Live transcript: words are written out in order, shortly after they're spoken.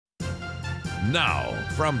Now,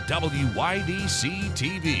 from WYDC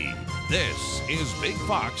TV, this is Big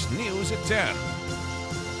Fox News at 10.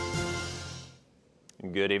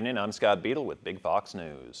 Good evening, I'm Scott Beadle with Big Fox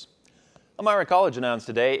News. Elmira College announced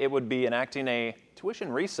today it would be enacting a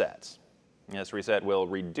tuition reset. This reset will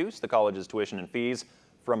reduce the college's tuition and fees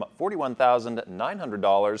from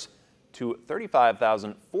 $41,900 to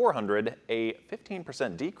 $35,400, a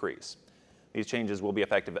 15% decrease. These changes will be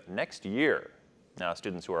effective next year. Now,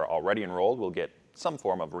 students who are already enrolled will get some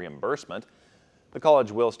form of reimbursement. The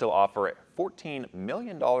college will still offer $14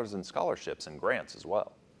 million in scholarships and grants as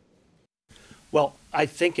well. Well, I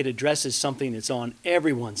think it addresses something that's on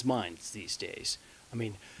everyone's minds these days. I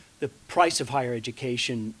mean, the price of higher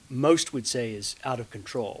education, most would say, is out of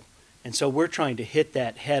control. And so we're trying to hit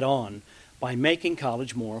that head on by making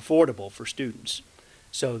college more affordable for students.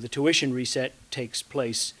 So the tuition reset takes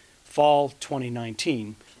place fall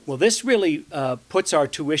 2019. Well, this really puts our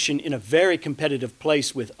tuition in a very competitive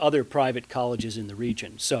place with other private colleges in the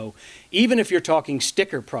region. So even if you're talking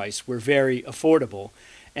sticker price, we're very affordable.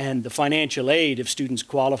 And the financial aid, if students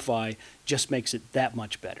qualify, just makes it that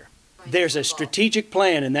much better. There's a strategic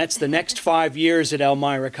plan, and that's the next 5 years at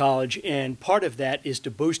Elmira College. And part of that is to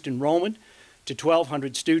boost enrollment to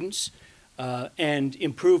 1,200 students and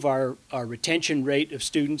improve our retention rate of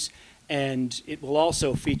students. And it will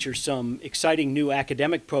also feature some exciting new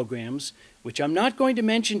academic programs, which I'm not going to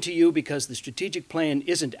mention to you because the strategic plan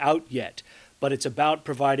isn't out yet, but it's about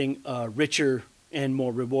providing a richer and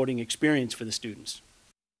more rewarding experience for the students.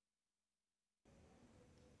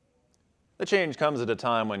 The change comes at a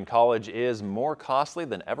time when college is more costly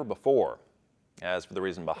than ever before. As for the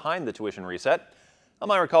reason behind the tuition reset,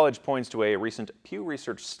 Elmira College points to a recent Pew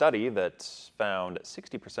Research study that found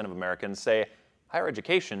 60% of Americans say higher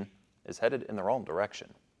education is headed in the wrong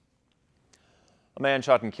direction. A man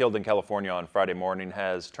shot and killed in California on Friday morning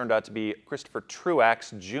has turned out to be Christopher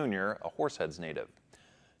Truax Jr., a Horseheads native.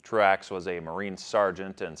 Truax was a Marine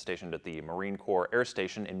sergeant and stationed at the Marine Corps Air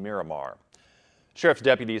Station in Miramar. Sheriff's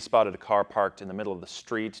deputies spotted a car parked in the middle of the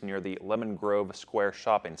street near the Lemon Grove Square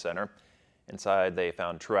Shopping Center. Inside, they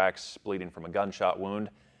found Truax bleeding from a gunshot wound.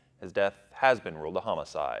 His death has been ruled a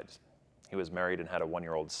homicide. He was married and had a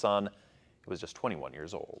 1-year-old son. He was just 21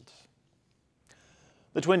 years old.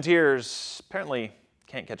 The Twin Tiers apparently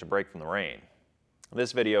can't catch a break from the rain.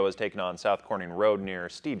 This video was taken on South Corning Road near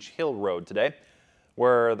Steege Hill Road today,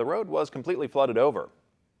 where the road was completely flooded over.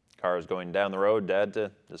 Cars going down the road had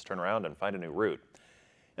to just turn around and find a new route.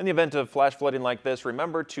 In the event of flash flooding like this,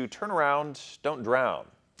 remember to turn around, don't drown,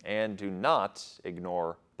 and do not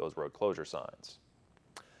ignore those road closure signs.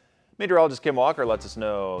 Meteorologist Kim Walker lets us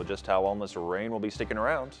know just how long this rain will be sticking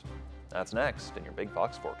around. That's next in your Big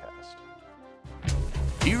Fox forecast.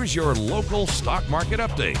 Here's your local stock market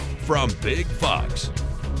update from Big Fox.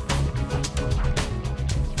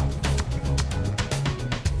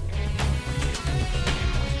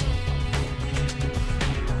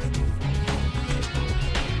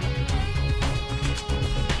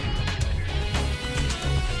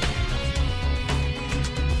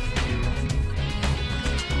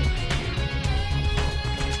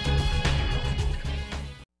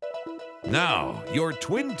 Now, your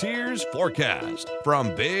Twin Tiers forecast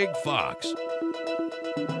from Big Fox.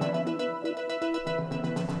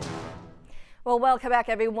 Well, welcome back,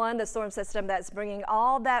 everyone. The storm system that's bringing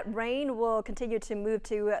all that rain will continue to move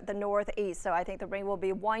to the northeast. So I think the rain will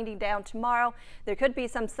be winding down tomorrow. There could be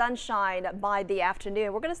some sunshine by the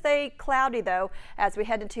afternoon. We're going to stay cloudy, though, as we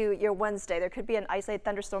head into your Wednesday. There could be an isolated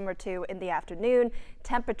thunderstorm or two in the afternoon.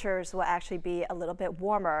 Temperatures will actually be a little bit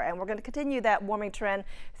warmer, and we're going to continue that warming trend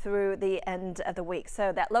through the end of the week.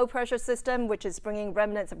 So that low pressure system, which is bringing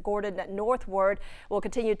remnants of Gordon northward, will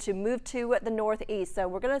continue to move to the northeast. So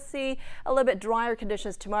we're going to see a little bit drier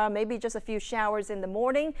conditions tomorrow, maybe just a few showers in the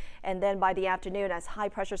morning, and then by the afternoon, as high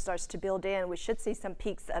pressure starts to build in, we should see some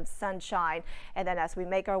peaks of sunshine. And then as we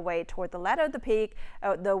make our way toward the latter of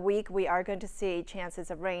the week, we are going to see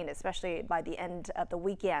chances of rain, especially by the end of the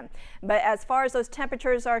weekend. But as far as those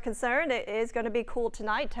temperatures are concerned, it is going to be cool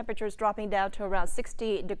tonight. Temperatures dropping down to around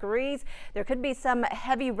 60 degrees. There could be some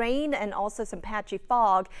heavy rain and also some patchy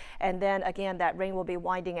fog, and then again that rain will be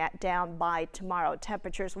winding down by tomorrow.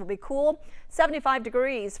 Temperatures will be cool, 75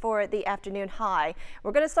 degrees for the afternoon high.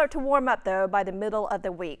 We're going to start to warm up, though, by the middle of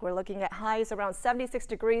the week. We're looking at highs around 76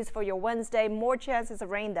 degrees for your Wednesday. More chances of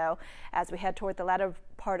rain, though, as we head toward the latter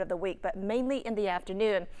part of the week, but mainly in the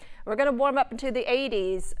afternoon. We're going to warm up into the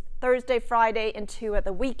 80s Thursday, Friday, into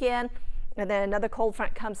the weekend. And then another cold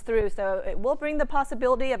front comes through, so it will bring the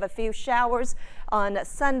possibility of a few showers on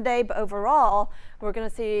Sunday, but overall, we're going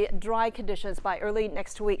to see dry conditions by early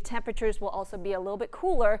next week. Temperatures will also be a little bit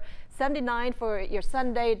cooler. 79 for your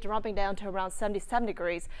Sunday, dropping down to around 77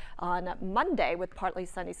 degrees on Monday with partly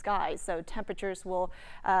sunny skies. So temperatures will,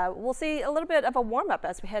 we'll see a little bit of a warm up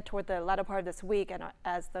as we head toward the latter part of this week, and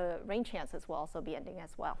as the rain chances will also be ending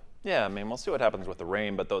as well. Yeah, I mean, we'll see what happens with the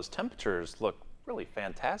rain, but those temperatures look really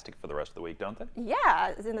fantastic for the rest of the week, don't they? Yeah,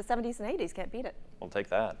 it's in the 70s and 80s. Can't beat it. We'll take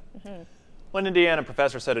that. One Indiana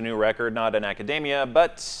professor set a new record, not in academia,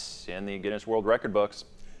 but in the Guinness World Record books.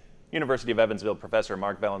 University of Evansville professor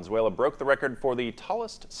Mark Valenzuela broke the record for the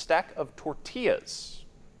tallest stack of tortillas.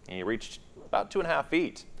 He reached about 2.5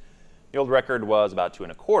 feet. The old record was about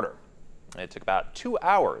 2.25. It took about 2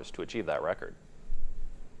 hours to achieve that record.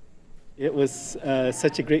 It was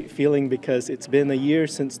such a great feeling because it's been a year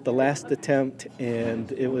since the last attempt,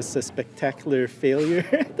 and it was a spectacular failure.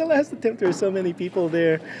 The last attempt, there were so many people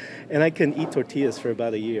there, and I couldn't eat tortillas for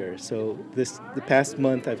about a year. So the past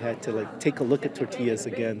month, I've had to take a look at tortillas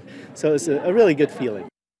again. So it's a really good feeling.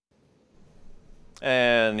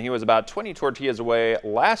 And he was about 20 tortillas away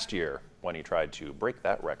last year when he tried to break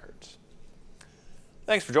that record.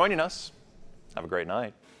 Thanks for joining us. Have a great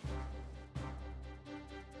night.